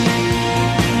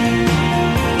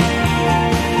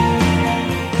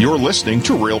You're listening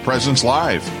to Real Presence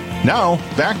Live. Now,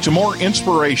 back to more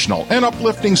inspirational and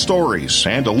uplifting stories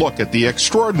and a look at the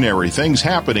extraordinary things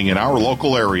happening in our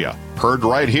local area. Heard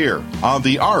right here on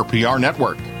the RPR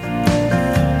Network.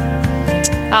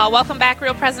 Welcome back,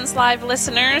 Real Presence Live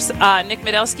listeners. Nick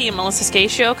Medelski and Melissa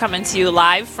Scatio coming to you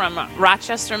live from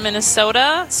Rochester,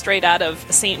 Minnesota, straight out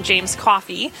of St. James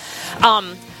Coffee.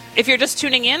 If you're just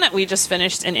tuning in, we just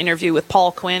finished an interview with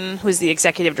Paul Quinn, who's the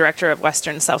executive director of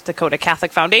Western South Dakota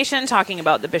Catholic Foundation, talking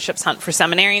about the Bishop's Hunt for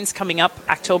Seminarians coming up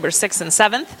October 6th and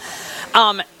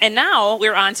 7th. And now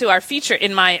we're on to our feature,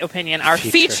 in my opinion, our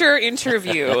feature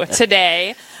interview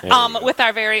today with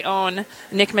our very own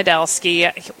Nick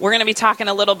Medelski. We're going to be talking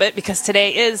a little bit because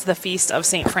today is the feast of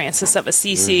St. Francis of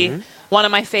Assisi. Mm-hmm. One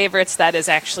of my favorites. That is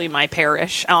actually my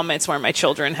parish. It's where my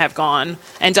children have gone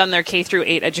and done their K through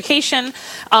 8 education.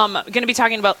 Going to be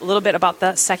talking about a little bit about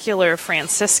the secular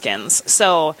Franciscans.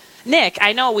 So, Nick,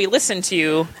 I know we listen to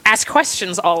you ask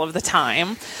questions all of the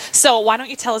time. So why don't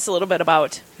you tell us a little bit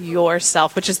about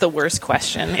yourself, which is the worst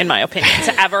question, in my opinion,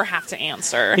 to ever have to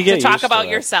answer. To talk about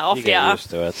yourself. You get used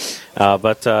to it.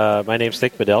 But my name's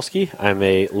Nick Medelski. I'm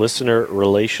a listener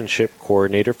relationship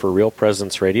coordinator for Real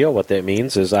Presence Radio. What that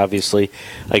means is obviously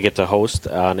I get to host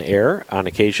on air on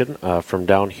occasion from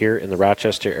down here in the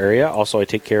Rochester area. Also, I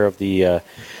take care of the...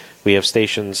 we have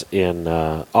stations in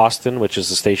Austin, which is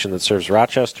the station that serves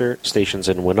Rochester, stations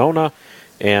in Winona,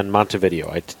 and Montevideo.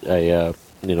 I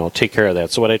take care of that.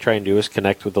 So what I try and do is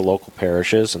connect with the local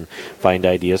parishes and find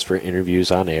ideas for interviews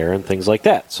on air and things like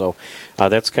that. So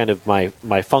that's kind of my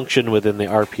function within the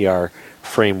RPR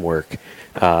framework.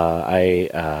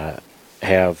 I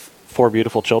have 4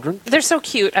 beautiful children. They're so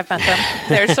cute. I've met them.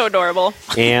 They're so adorable.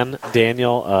 Anne,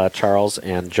 Daniel, Charles,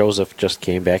 and Joseph just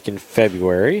came back in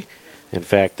February. In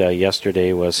fact,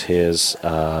 yesterday was his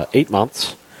 8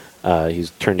 months.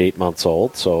 He's turned 8 months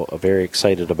old, so very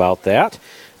excited about that.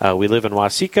 We live in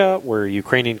Waseca. We're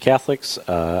Ukrainian Catholics.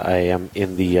 I am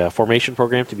in the formation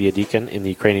program to be a deacon in the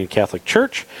Ukrainian Catholic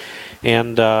Church,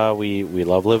 and we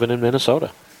love living in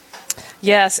Minnesota.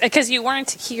 Yes, because you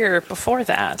weren't here before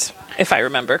that, if I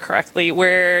remember correctly,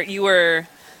 where you were...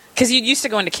 Because you used to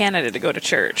go into Canada to go to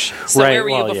church. So right. Where were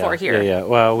you before here? Yeah.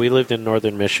 Well, we lived in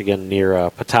northern Michigan near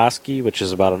Petoskey, which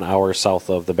is about an hour south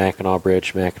of the Mackinac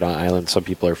Bridge, Mackinac Island. Some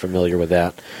people are familiar with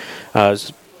that.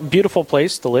 It's a beautiful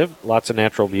place to live. Lots of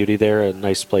natural beauty there. A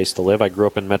nice place to live. I grew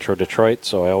up in Metro Detroit,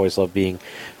 so I always love being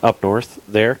up north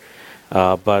there.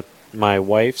 But my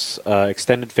wife's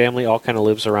extended family all kind of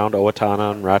lives around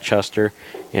Owatonna and Rochester.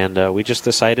 And we just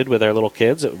decided with our little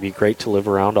kids it would be great to live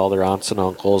around all their aunts and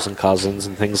uncles and cousins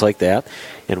and things like that.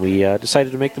 And we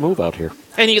decided to make the move out here.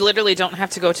 And you literally don't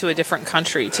have to go to a different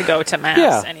country to go to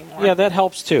Mass anymore. Yeah, that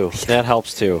helps too.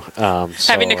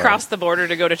 Having to cross the border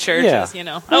to go to church is,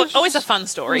 always a fun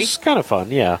story. It's kind of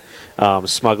fun, yeah.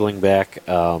 Smuggling back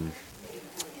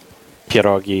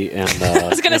pierogi and I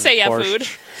was going to say, food.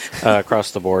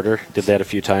 Across the border. Did that a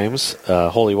few times.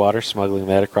 Holy water, smuggling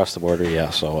that across the border.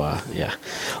 Yeah, so,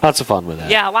 lots of fun with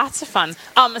that. Yeah, lots of fun.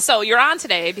 So you're on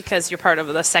today because you're part of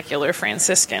the secular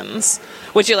Franciscans.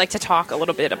 Would you like to talk a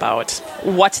little bit about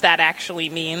what that actually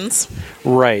means?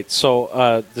 Right.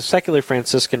 So the secular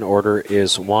Franciscan order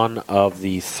is one of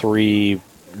the 3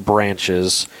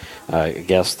 branches. I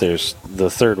guess there's the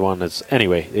third one.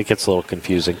 Anyway, it gets a little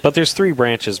confusing. But there's 3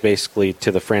 branches basically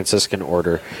to the Franciscan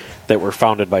order that were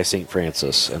founded by St.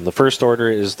 Francis. And the first order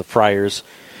is the friars.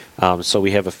 So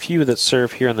we have a few that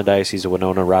serve here in the Diocese of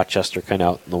Winona, Rochester, kind of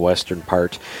out in the western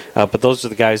part. But those are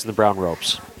the guys in the brown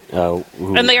robes.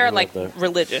 And they are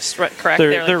religious, right? Correct?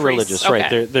 They're religious, okay.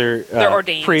 right? They're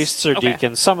ordained. Priests or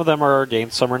deacons. Some of them are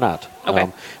ordained, some are not.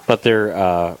 Okay. But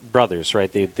they're brothers,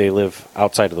 right? They live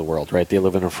outside of the world, right? They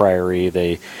live in a friary.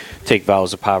 They take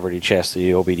vows of poverty,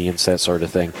 chastity, obedience, that sort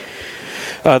of thing.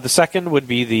 The second would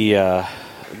be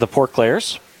the Poor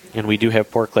Clares. And we do have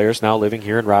Poor Clares now living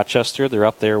here in Rochester. They're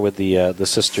up there with the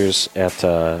sisters at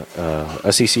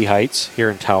Assisi Heights here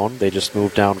in town. They just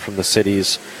moved down from the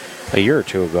cities a year or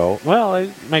 2 ago. Well,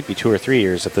 it might be 2 or 3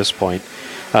 years at this point.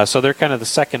 So they're kind of the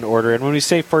second order. And when we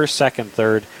say first, second,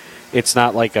 third, it's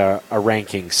not like a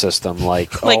ranking system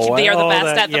like they are the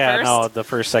best at the first? No, the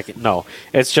first, second. No,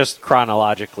 it's just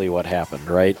chronologically what happened,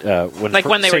 right? When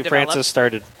St. Francis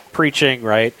started preaching,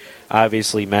 right?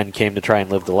 Obviously, men came to try and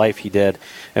live the life he did.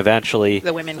 Eventually,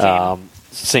 the women came.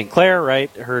 St. Clare, right,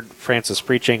 heard Francis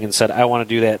preaching and said, I want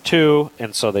to do that too.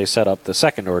 And so they set up the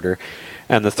second order.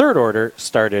 And the third order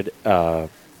started,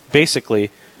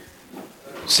 basically,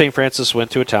 St. Francis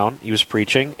went to a town, he was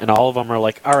preaching, and all of them are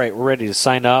like, all right, we're ready to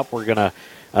sign up, we're going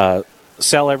to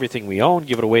sell everything we own,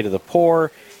 give it away to the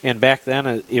poor. And back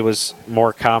then, it was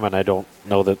more common. I don't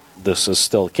know that this is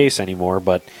still the case anymore,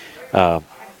 but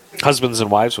husbands and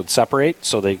wives would separate,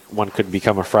 so one could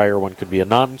become a friar, one could be a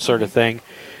nun, sort of thing.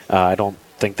 I don't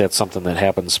think that's something that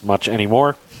happens much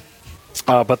anymore.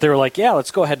 But they were like, yeah,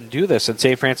 let's go ahead and do this. And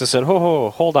St. Francis said,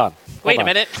 hold on. Wait a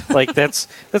minute. Like, that's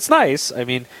nice. I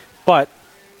mean, but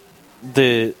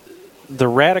the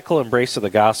radical embrace of the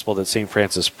gospel that St.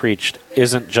 Francis preached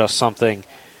isn't just something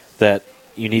that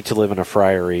you need to live in a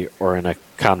friary or in a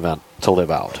convent to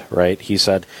live out, right? He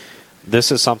said,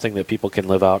 this is something that people can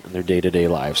live out in their day-to-day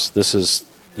lives. This is,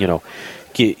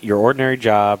 your ordinary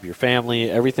job, your family,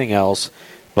 everything else,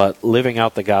 but living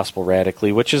out the gospel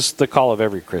radically, which is the call of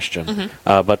every Christian,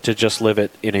 but to just live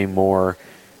it in a more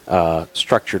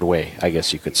structured way, I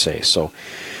guess you could say. So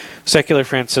secular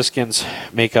Franciscans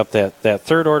make up that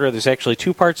third order. There's actually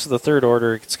two parts of the third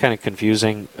order. It's kind of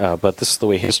confusing, but this is the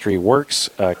way history works,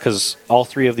 because all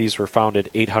three of these were founded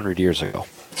 800 years ago.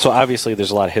 So obviously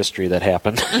there's a lot of history that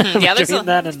happened. Yeah, there's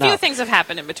a few things have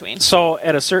happened in between. So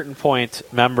at a certain point,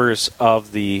 members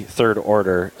of the third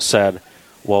order said,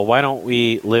 well, why don't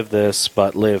we live this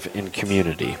but live in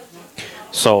community?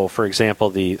 So, for example,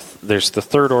 there's the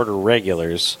third order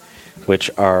regulars,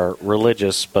 which are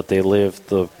religious, but they live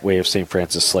the way of St.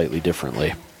 Francis slightly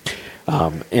differently.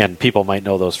 And people might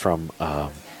know those from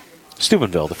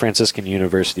Steubenville, the Franciscan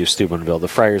University of Steubenville. The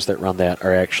friars that run that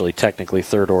are actually technically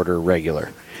third order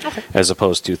regular, as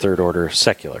opposed to third order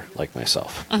secular, like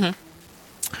myself.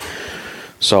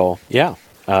 So, yeah.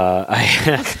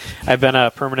 I've been a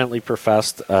permanently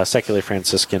professed secular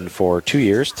Franciscan for 2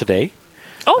 years today.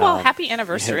 Oh, well, happy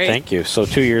anniversary. Thank you. So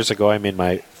 2 years ago, I made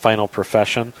my final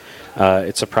profession.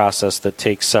 It's a process that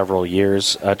takes several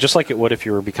years, just like it would if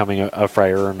you were becoming a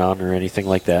friar or a nun or anything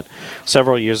like that.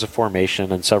 Several years of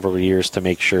formation and several years to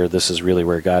make sure this is really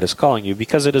where God is calling you,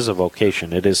 because it is a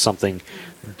vocation. It is something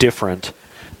different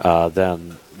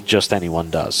than just anyone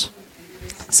does.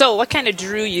 So what kind of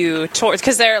drew you towards,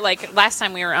 because last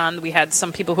time we were on, we had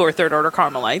some people who were third order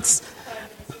Carmelites,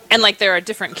 and there are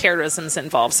different charisms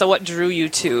involved. So what drew you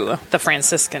to the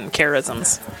Franciscan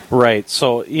charisms? Right.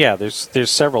 So yeah,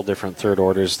 there's several different third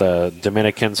orders. The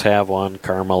Dominicans have one,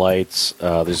 Carmelites.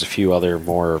 There's a few other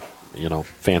more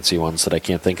fancy ones that I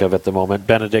can't think of at the moment.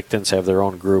 Benedictines have their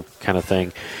own group kind of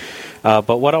thing.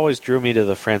 But what always drew me to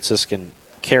the Franciscan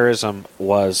charism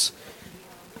was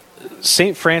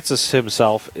St. Francis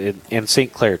himself and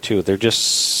St. Clare too. They're just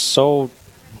so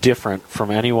different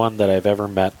from anyone that I've ever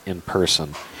met in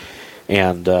person.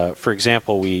 And for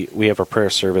example, we have a prayer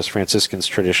service. Franciscans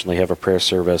traditionally have a prayer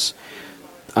service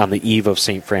on the eve of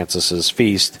St. Francis's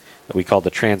feast that we call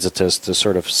the Transitus, to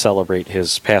sort of celebrate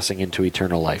his passing into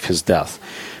eternal life, his death.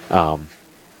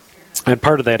 And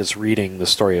part of that is reading the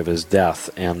story of his death.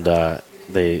 And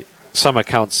some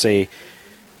accounts say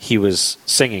he was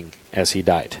singing as he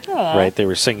died. Aww. Right? They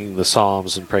were singing the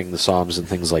Psalms and praying the Psalms and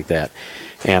things like that.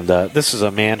 And this is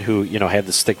a man who, had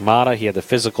the stigmata. He had the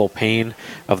physical pain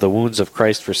of the wounds of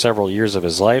Christ for several years of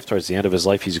his life. Towards the end of his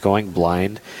life, he's going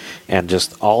blind, and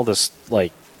just all this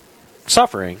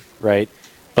suffering, right?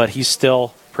 But he's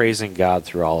still praising God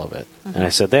through all of it. Mm-hmm. And I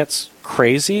said, that's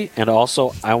crazy, and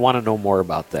also I want to know more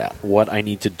about that, what I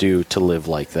need to do to live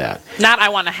like that. Not I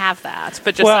want to have that,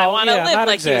 but just I want to live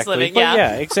like exactly, he's living. But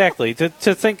yeah, exactly. To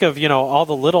think of, all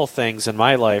the little things in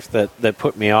my life that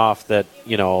put me off, that,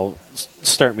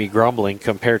 start me grumbling,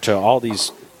 compared to all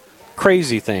these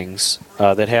crazy things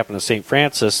that happen to St.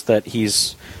 Francis, that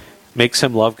makes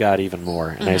him love God even more.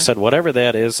 And I said, whatever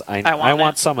that is, I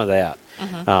want some of that.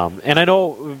 Mm-hmm. And I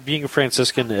know being a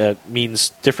Franciscan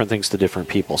means different things to different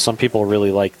people. Some people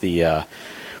really like the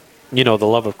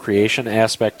love of creation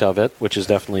aspect of it, which is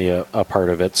definitely a part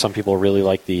of it. Some people really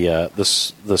like the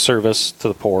service to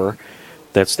the poor.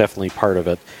 That's definitely part of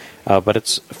it.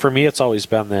 But for me, it's always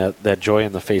been that joy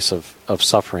in the face of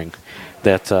suffering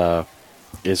that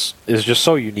is just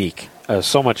so unique.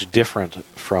 So much different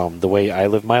from the way I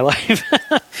live my life.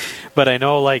 But I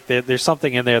know there's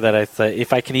something in there that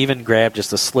if I can even grab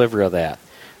just a sliver of that,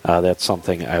 that's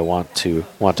something I want to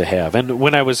have. And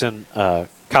when I was in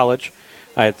college,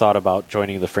 I had thought about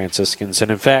joining the Franciscans.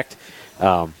 And in fact,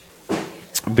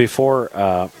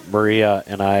 before Maria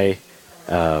and I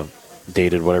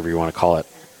dated, whatever you want to call it,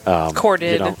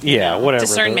 courted, whatever,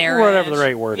 discern marriage, whatever the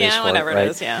right word is, whatever it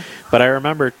is, yeah. But I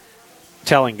remember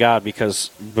telling God, because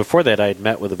before that I had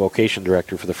met with the vocation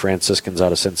director for the Franciscans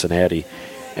out of Cincinnati,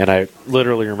 and I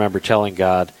literally remember telling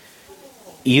God,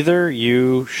 either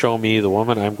you show me the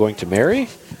woman I'm going to marry,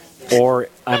 or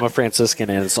I'm a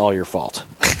Franciscan and it's all your fault.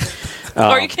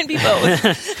 Or you can be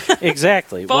both.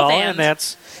 Exactly. Both well,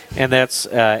 and that's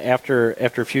after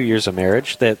a few years of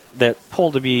marriage, that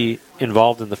pull to be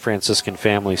involved in the Franciscan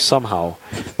family somehow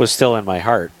was still in my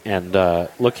heart. And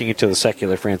looking into the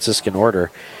secular Franciscan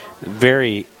order,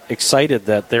 very excited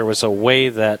that there was a way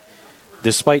that,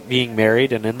 despite being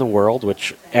married and in the world,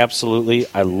 which absolutely,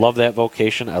 I love that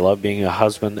vocation. I love being a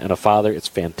husband and a father. It's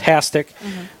fantastic.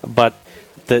 But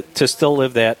to still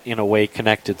live that in a way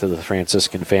connected to the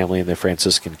Franciscan family and the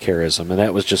Franciscan charism. And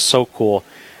that was just so cool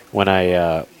when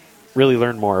I really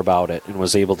learned more about it and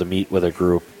was able to meet with a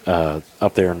group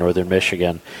up there in northern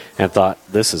Michigan and thought,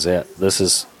 this is it. This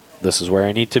is where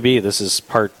I need to be. This is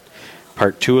part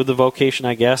 2 of the vocation,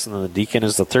 I guess, and then the deacon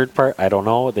is the third part. I don't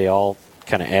know. They all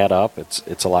kind of add up.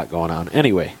 It's a lot going on.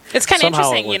 Anyway, it's kind of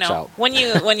interesting, out. when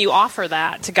you offer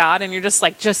that to God and you're just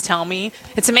like, just tell me.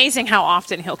 It's amazing how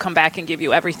often He'll come back and give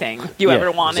you everything you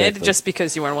ever wanted, just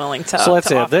because you weren't willing to. So let's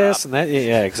to add offer this up. and that.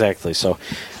 Yeah, exactly. So,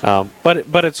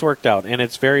 but it's worked out, and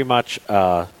it's very much,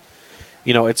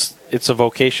 it's a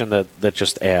vocation that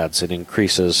just adds, it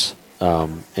increases.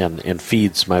 And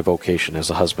feeds my vocation as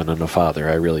a husband and a father.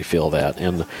 I really feel that.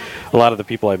 And a lot of the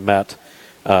people I've met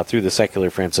through the secular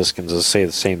Franciscans say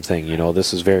the same thing.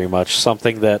 This is very much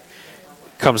something that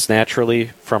comes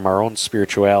naturally from our own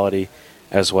spirituality,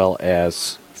 as well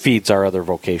as feeds our other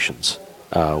vocations,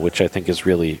 which I think is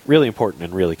really, really important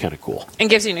and really kind of cool.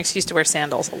 And gives you an excuse to wear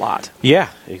sandals a lot. Yeah,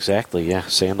 exactly. Yeah,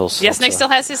 sandals. Yes, Nick still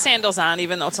has his sandals on,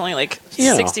 even though it's only like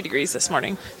 60 degrees this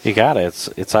morning. You got it.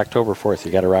 It's October 4th.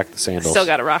 You got to rock the sandals. Still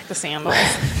got to rock the sandals.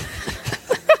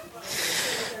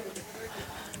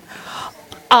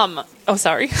 Oh,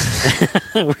 sorry.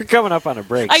 We're coming up on a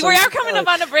break. We are coming up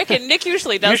on a break, and Nick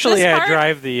usually does this part.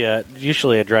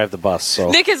 Usually I drive the bus. So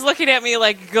Nick is looking at me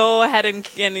like, go ahead and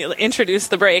introduce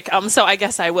the break. So I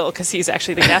guess I will, because he's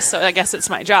actually the guest. So I guess it's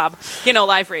my job.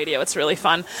 Live radio. It's really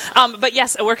fun. But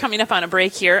yes, we're coming up on a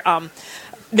break here.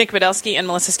 Nick Medelsky and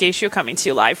Melissa Scatio coming to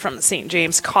you live from St.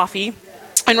 James Coffee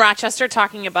in Rochester,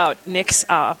 talking about Nick's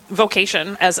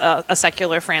vocation as a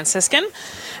secular Franciscan.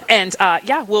 And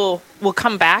we'll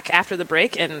come back after the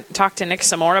break and talk to Nick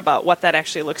some more about what that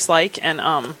actually looks like and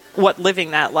what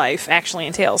living that life actually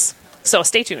entails. So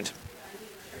stay tuned.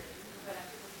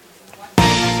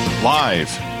 Live,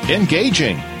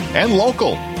 engaging, and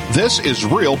local. This is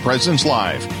Real Presence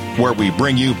Live, where we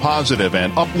bring you positive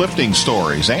and uplifting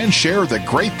stories and share the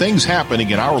great things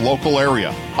happening in our local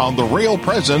area on the Real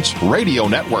Presence Radio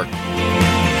Network.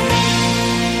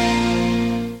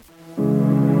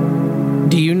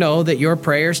 Do you know that your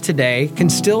prayers today can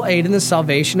still aid in the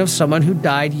salvation of someone who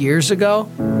died years ago?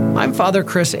 I'm Father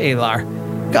Chris Alar.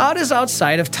 God is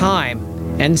outside of time,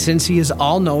 and since He is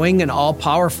all-knowing and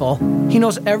all-powerful, He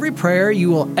knows every prayer you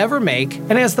will ever make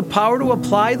and has the power to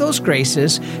apply those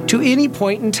graces to any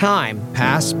point in time,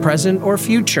 past, present, or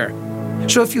future.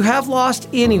 So if you have lost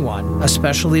anyone,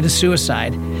 especially to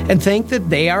suicide, and think that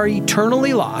they are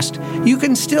eternally lost, you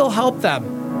can still help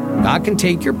them. God can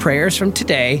take your prayers from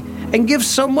today and give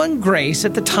someone grace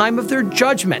at the time of their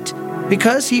judgment,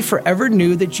 because He forever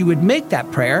knew that you would make that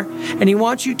prayer, and He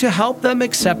wants you to help them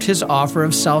accept His offer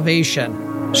of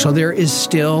salvation. So there is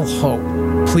still hope.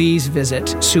 Please visit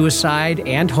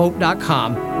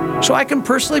suicideandhope.com so I can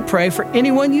personally pray for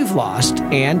anyone you've lost,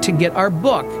 and to get our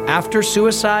book, After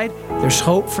Suicide, There's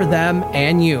Hope for Them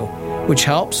and You, which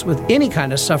helps with any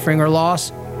kind of suffering or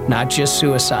loss, not just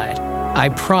suicide. I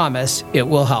promise it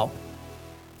will help.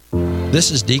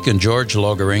 This is Deacon George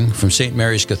Logering from St.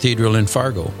 Mary's Cathedral in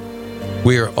Fargo.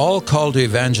 We are all called to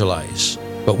evangelize,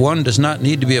 but one does not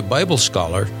need to be a Bible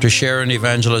scholar to share in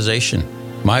evangelization.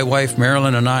 My wife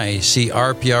Marilyn and I see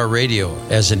RPR Radio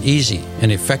as an easy and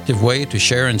effective way to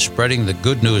share in spreading the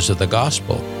good news of the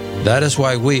gospel. That is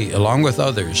why we, along with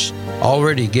others,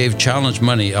 already gave challenge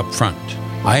money up front.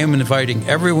 I am inviting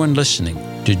everyone listening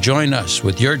to join us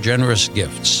with your generous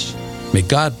gifts. May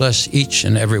God bless each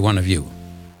and every one of you.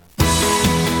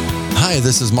 Hi,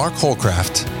 this is Mark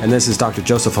Holcraft. And this is Dr.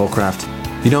 Joseph Holcraft.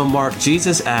 Mark,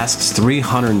 Jesus asks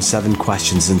 307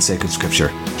 questions in sacred scripture.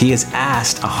 He has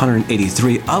asked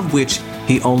 183, of which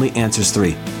He only answers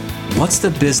 3. What's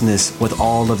the business with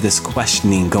all of this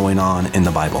questioning going on in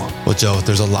the Bible? Well, Joe,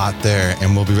 there's a lot there,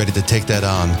 and we'll be ready to take that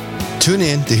on. Tune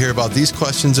in to hear about these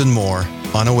questions and more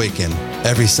on Awaken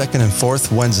every second and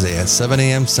fourth Wednesday at 7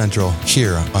 a.m. Central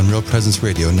here on Real Presence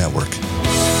Radio Network.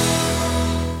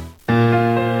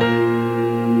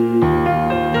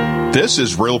 This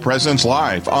is Real Presence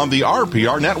Live on the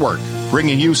RPR Network,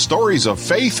 bringing you stories of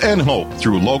faith and hope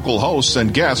through local hosts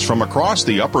and guests from across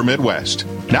the upper Midwest.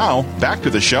 Now, back to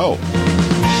the show.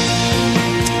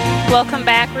 Welcome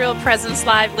back, Real Presence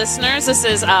Live listeners. This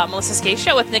is Melissa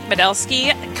Scatia with Nick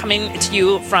Medelsky coming to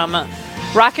you from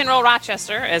Rock and Roll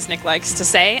Rochester, as Nick likes to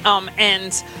say,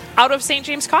 and out of St.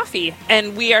 James Coffee.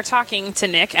 And we are talking to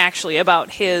Nick, actually,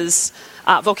 about his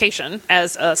vocation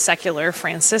as a secular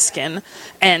Franciscan.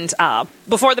 And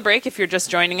before the break, if you're just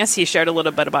joining us, he shared a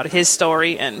little bit about his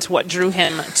story and what drew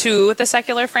him to the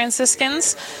secular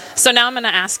Franciscans. So now I'm going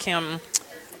to ask him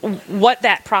what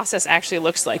that process actually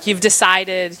looks like. You've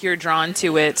decided you're drawn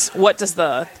to it. What does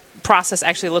the process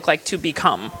actually look like to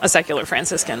become a secular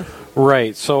Franciscan?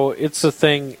 Right. So it's a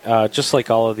thing, just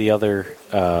like all of the other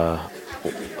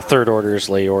third orders,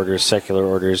 lay orders, secular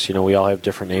orders. We all have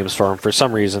different names for them for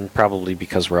some reason, probably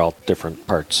because we're all different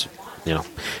parts.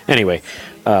 Anyway,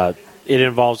 it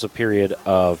involves a period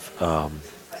of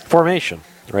formation,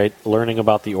 right? Learning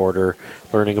about the order,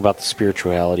 learning about the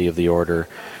spirituality of the order,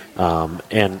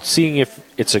 and seeing if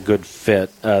it's a good fit.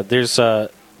 There's a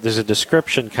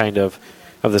description kind of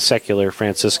the secular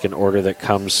Franciscan order that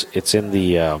comes. It's in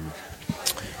the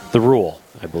Rule,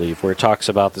 I believe, where it talks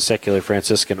about the secular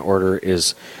Franciscan order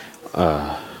is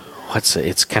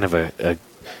it's kind of it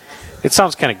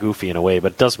sounds kind of goofy in a way,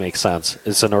 but it does make sense.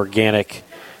 It's an organic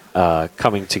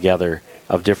coming together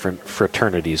of different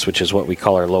fraternities, which is what we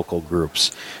call our local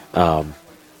groups.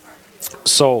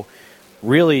 So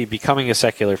really becoming a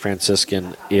secular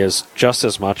Franciscan is just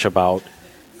as much about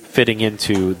fitting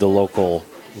into the local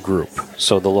group,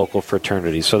 so the local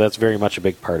fraternity. So that's very much a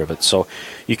big part of it. So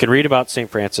you can read about St.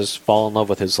 Francis, fall in love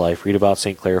with his life, read about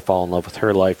St. Clare, fall in love with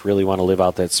her life, really want to live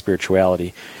out that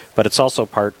spirituality. But it's also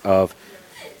part of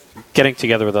getting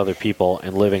together with other people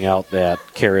and living out that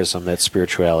charism, that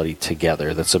spirituality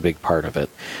together. That's a big part of it,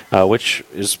 which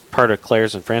is part of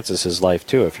Clare's and Francis's life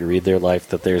too. If you read their life,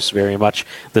 that there's very much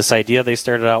this idea they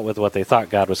started out with what they thought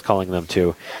God was calling them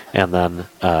to, and then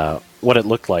what it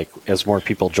looked like as more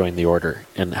people joined the order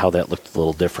and how that looked a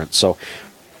little different. So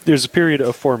there's a period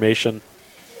of formation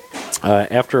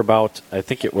after about, I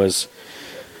think it's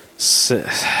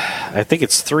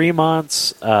 3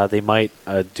 months. They might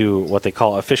do what they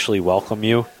call officially welcome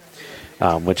you,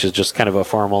 which is just kind of a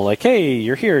formal, like, hey,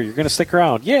 you're here, you're going to stick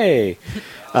around, yay.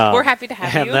 We're happy to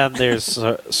have you. And then there's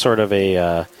sort of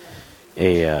a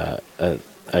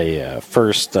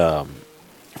first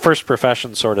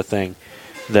profession sort of thing.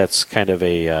 That's kind of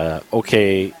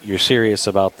okay, you're serious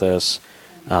about this,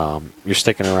 you're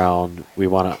sticking around, we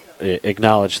want to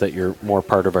acknowledge that you're more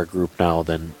part of our group now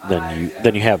than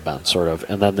you have been, sort of.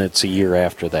 And then it's a year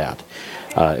after that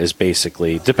is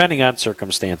basically, depending on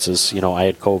circumstances. I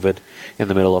had COVID in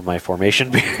the middle of my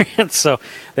formation period, so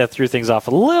that threw things off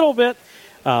a little bit,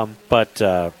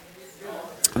 but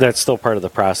that's still part of the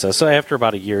process. So after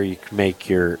about a year, you can make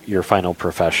your final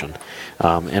profession.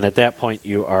 And at that point,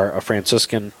 you are a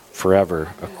Franciscan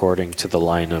forever, according to the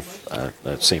line of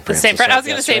St. Francis. I was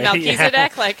going to say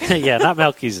Melchizedek. Yeah, not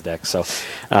Melchizedek. So,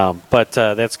 but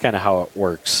that's kind of how it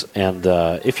works. And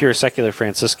if you're a secular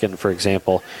Franciscan, for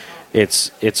example,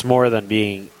 it's more than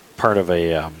being part of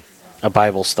a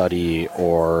Bible study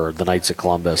or the Knights of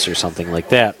Columbus or something like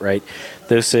that, right?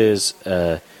 This is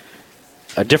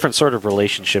a different sort of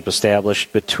relationship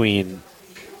established between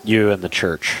you and the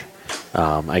church,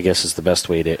 I guess is the best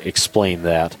way to explain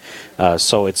that.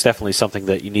 So it's definitely something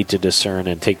that you need to discern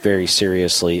and take very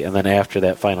seriously. And then after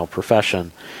that final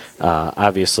profession,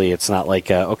 obviously it's not like,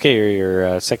 okay, you're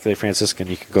a secular Franciscan,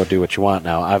 you can go do what you want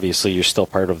now. Obviously you're still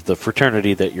part of the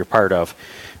fraternity that you're part of,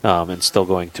 and still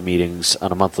going to meetings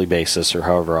on a monthly basis or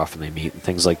however often they meet and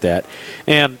things like that.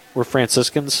 And we're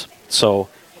Franciscans, so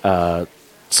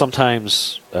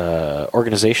sometimes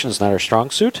organization is not our strong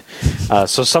suit,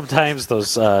 so sometimes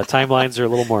those timelines are a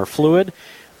little more fluid.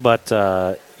 But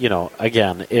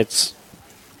again, it's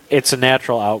a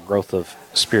natural outgrowth of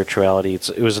spirituality.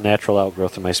 It was a natural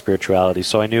outgrowth of my spirituality.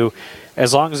 So I knew,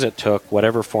 as long as it took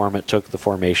whatever form it took, the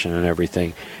formation and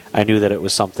everything, I knew that it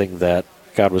was something that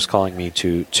God was calling me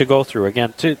to go through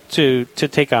again, to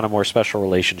take on a more special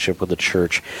relationship with the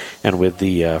church and with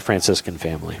the Franciscan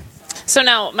family. So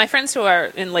now, my friends who are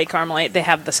in Lake Carmelite, they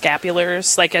have the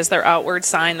scapulars, like as their outward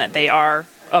sign that they are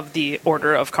of the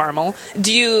Order of Carmel.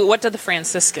 What do the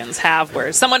Franciscans have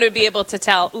where someone would be able to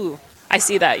tell, ooh, I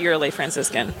see that you're a lay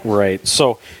Franciscan? Right.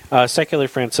 So secular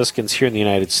Franciscans here in the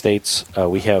United States,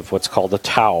 we have what's called a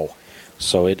tau.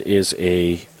 So it is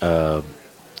the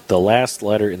last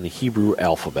letter in the Hebrew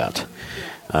alphabet.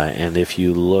 And if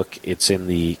you look,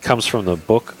 comes from the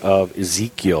book of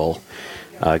Ezekiel.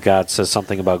 God says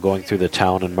something about going through the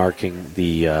town and marking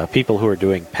the people who are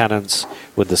doing penance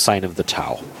with the sign of the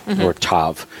Tau, or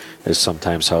Tav. is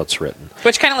sometimes how it's written.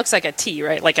 Which kind of looks like a T,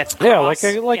 right? Like a cross. Yeah, like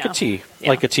a Yeah. T, Yeah.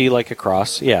 like a T, like a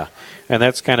cross. Yeah, and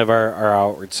that's kind of our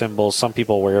outward symbol. Some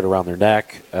people wear it around their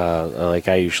neck, like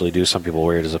I usually do. Some people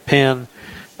wear it as a pin,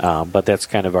 but that's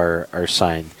kind of our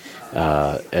sign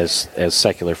as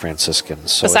secular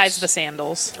Franciscans. So Besides the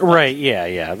sandals. right,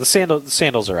 yeah. The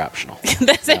sandals are optional.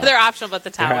 They're optional, but the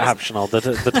They're towels. optional.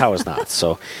 The towel is not.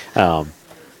 So,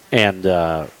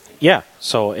 yeah.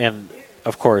 So, and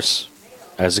of course,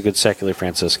 as a good secular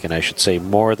Franciscan, I should say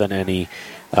more than any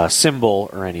symbol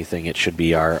or anything, it should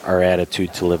be our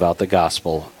attitude to live out the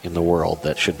gospel in the world.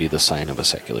 That should be the sign of a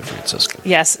secular Franciscan.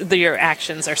 Yes, your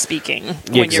actions are speaking when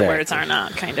Exactly. your words are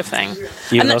not, kind of thing.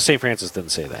 Even And though the- St. Francis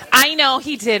didn't say that. I know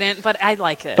he didn't, but I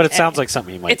like it. But it sounds like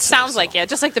something he might It say, sounds so. like, yeah,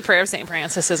 just like the prayer of St.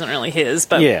 Francis isn't really his,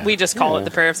 but Yeah. we just call Yeah. it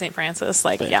the prayer of St. Francis.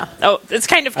 Like, yeah. Oh, it's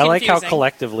kind of I confusing. like how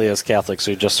collectively as Catholics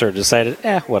we just sort of decided,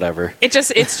 whatever. It's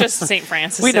just St.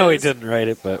 Francis. We know he didn't write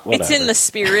it, but whatever. It's in the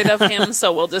spirit of him,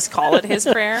 so we'll just call it his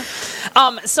prayer.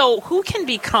 So who can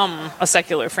become a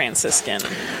secular Franciscan?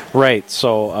 Right.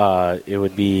 So it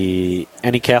would be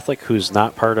any Catholic who's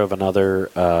not part of another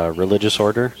religious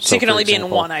order. So you can for only be in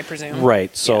example- one, I presume.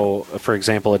 Right. So, for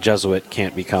example, a Jesuit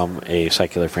can't become a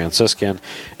secular Franciscan.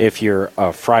 If you're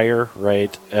a friar,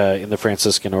 right, in the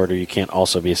Franciscan order, you can't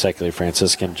also be a secular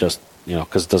Franciscan. Just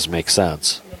because it doesn't make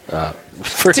sense. To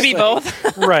be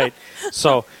both? Right.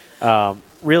 So,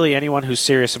 really, anyone who's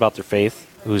serious about their faith,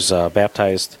 who's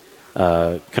baptized,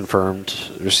 confirmed,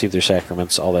 received their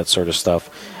sacraments, all that sort of stuff.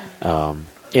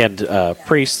 And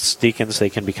priests, deacons, they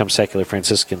can become secular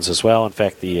Franciscans as well. In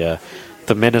fact, the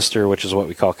minister, which is what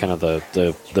we call kind of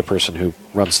the person who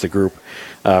runs the group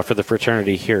for the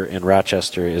fraternity here in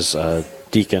Rochester, is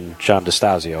Deacon John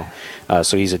DeStasio.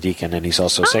 So he's a deacon, and he's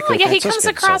also a secular yeah, he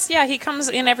Franciscan. comes across. Yeah, he comes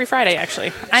in every Friday.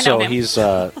 Actually, I know him. He's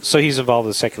involved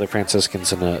with secular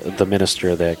Franciscans and the minister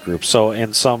of that group. So,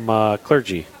 and some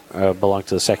clergy belong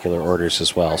to the secular orders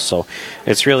as well. So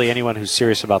it's really anyone who's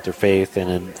serious about their faith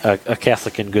and a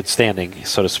Catholic in good standing,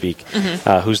 so to speak,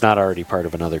 who's not already part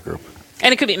of another group.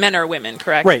 And it could be men or women,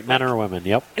 correct? Right, men or women,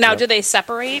 yep. Now, Yep. do they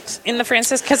separate in the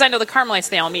Franciscan? Because I know the Carmelites,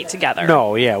 they all meet together.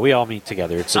 No, yeah, we all meet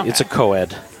together. It's a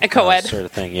co-ed. A co-ed. Sort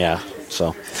of thing, yeah.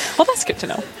 So, Well, that's good to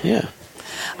know. yeah.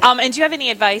 And do you have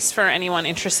any advice for anyone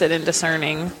interested in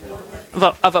discerning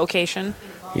a vocation?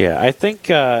 Yeah, I think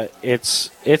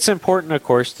it's important, of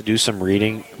course, to do some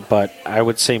reading, but I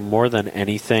would say more than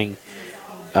anything,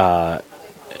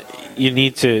 you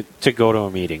need to go to a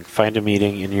meeting. Find a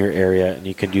meeting in your area, and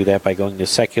you can do that by going to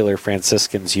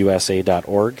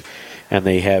secularfranciscansusa.org, and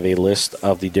they have a list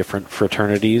of the different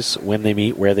fraternities, when they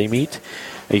meet, where they meet.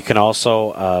 You can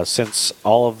also, since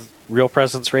all of Real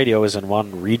Presence Radio is in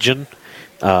one region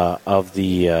of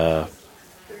the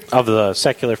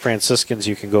secular Franciscans,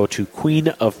 you can go to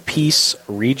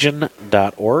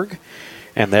queenofpeaceregion.org,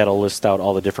 and that'll list out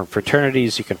all the different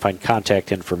fraternities. You can find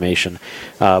contact information.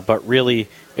 But really,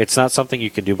 it's not something you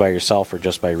can do by yourself or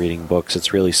just by reading books.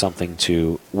 It's really something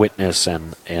to witness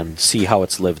and see how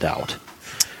it's lived out.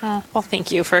 Well,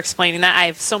 thank you for explaining that. I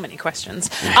have so many questions.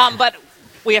 But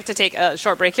we have to take a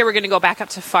short break here. We're going to go back up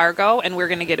to Fargo, and we're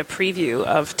going to get a preview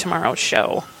of tomorrow's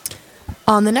show.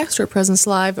 On the next Real Presence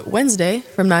Live, Wednesday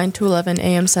from 9 to 11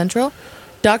 a.m. Central,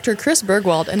 Dr. Chris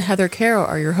Bergwald and Heather Caro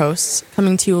are your hosts,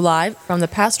 coming to you live from the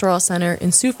Pastoral Center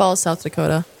in Sioux Falls, South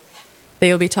Dakota.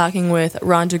 They will be talking with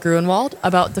Rhonda Gruenwald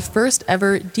about the first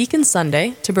ever Deacon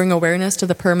Sunday to bring awareness to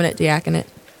the permanent diaconate.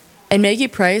 And Maggie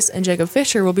Price and Jacob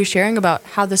Fisher will be sharing about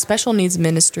how the special needs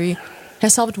ministry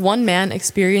has helped one man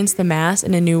experience the Mass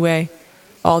in a new way.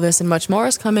 All this and much more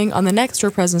is coming on the next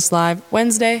Real Presence Live,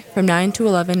 Wednesday from 9 to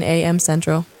 11 a.m.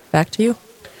 Central. Back to you.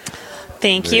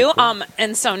 Thank you.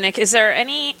 And so, Nick, is there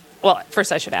any... Well,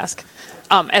 first I should ask,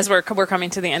 as we're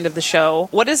coming to the end of the show,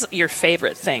 what is your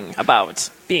favorite thing about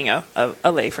being a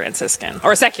lay Franciscan?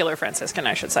 Or a secular Franciscan,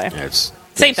 I should say. Yeah, it's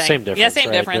Same thing. Same difference. Yeah, same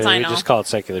right? difference, I We know. just call it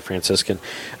secular Franciscan.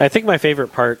 I think my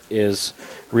favorite part is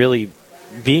really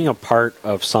being a part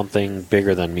of something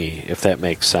bigger than me, if that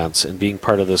makes sense, and being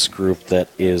part of this group that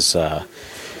is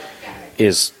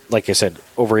like I said,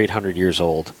 over 800 years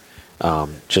old.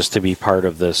 Just to be part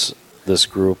of this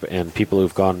group and people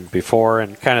who've gone before,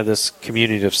 and kind of this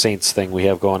community of saints thing we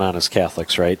have going on as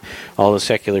Catholics, right? All the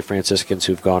secular Franciscans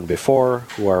who've gone before,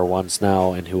 who are ones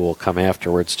now, and who will come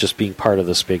afterwards, just being part of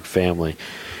this big family.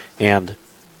 And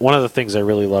one of the things I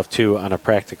really love, too, on a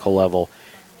practical level,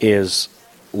 is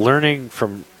learning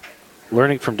from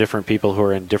different people who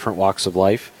are in different walks of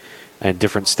life and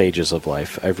different stages of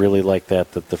life. I've really liked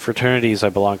that the fraternities I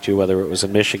belong to, whether it was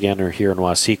in Michigan or here in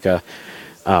Waseca,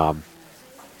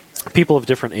 people of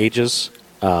different ages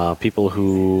people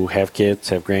who have kids,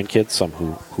 have grandkids, some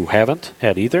who haven't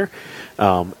had either,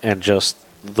 and just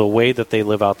the way that they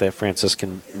live out that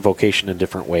Franciscan vocation in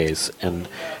different ways, and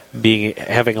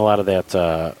having a lot of that,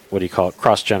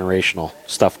 cross-generational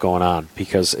stuff going on,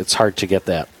 because it's hard to get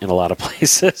that in a lot of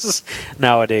places.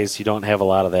 Nowadays, you don't have a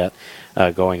lot of that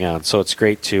going on. So it's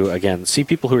great to, again, see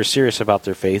people who are serious about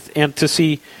their faith and to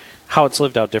see how it's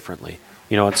lived out differently.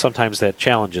 And sometimes that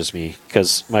challenges me,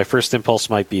 because my first impulse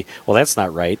might be, well, that's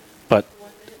not right, but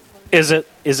is it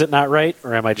not right,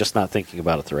 or am I just not thinking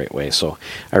about it the right way? So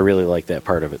I really like that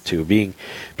part of it too, being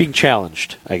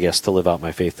challenged, I guess, to live out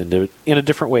my faith in a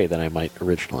different way than I might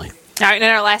originally. All right, in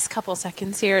our last couple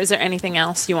seconds here, is there anything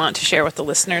else you want to share with the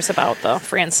listeners about the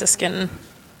Franciscan,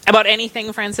 about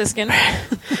anything Franciscan?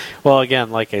 Well,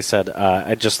 again, like I said,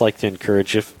 I'd just like to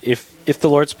encourage, if the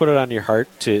Lord's put it on your heart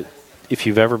to, if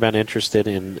you've ever been interested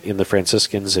in the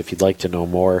Franciscans, if you'd like to know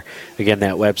more, again,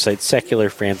 that website,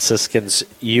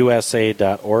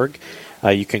 secularfranciscansusa.org.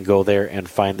 You can go there and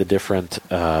find the different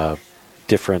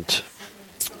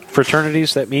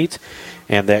fraternities that meet,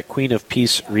 and that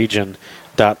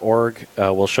queenofpeaceregion.org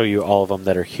will show you all of them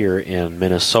that are here in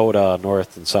Minnesota,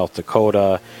 North and South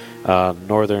Dakota,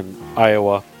 northern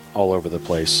Iowa, all over the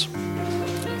place.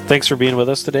 Thanks for being with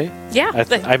us today. Yeah.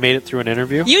 I made it through an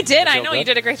interview. You did. I know. You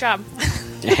did a great job.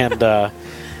 And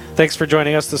thanks for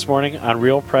joining us this morning on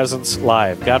Real Presence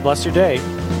Live. God bless your day.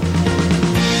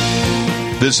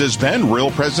 This has been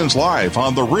Real Presence Live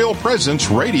on the Real Presence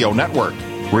Radio Network.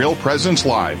 Real Presence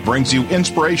Live brings you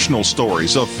inspirational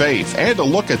stories of faith and a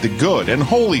look at the good and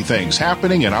holy things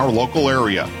happening in our local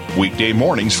area. Weekday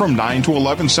mornings from 9 to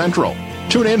 11 Central.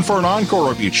 Tune in for an encore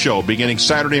of each show beginning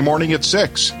Saturday morning at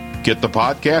 6. Get the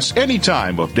podcast any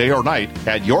time of day or night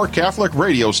at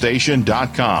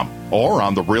yourcatholicradiostation.com or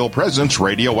on the Real Presence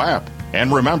Radio app.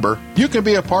 And remember, you can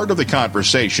be a part of the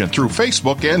conversation through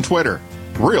Facebook and Twitter.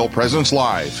 Real Presence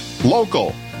Live.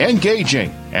 Local, engaging,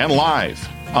 and live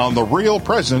on the Real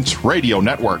Presence Radio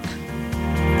Network.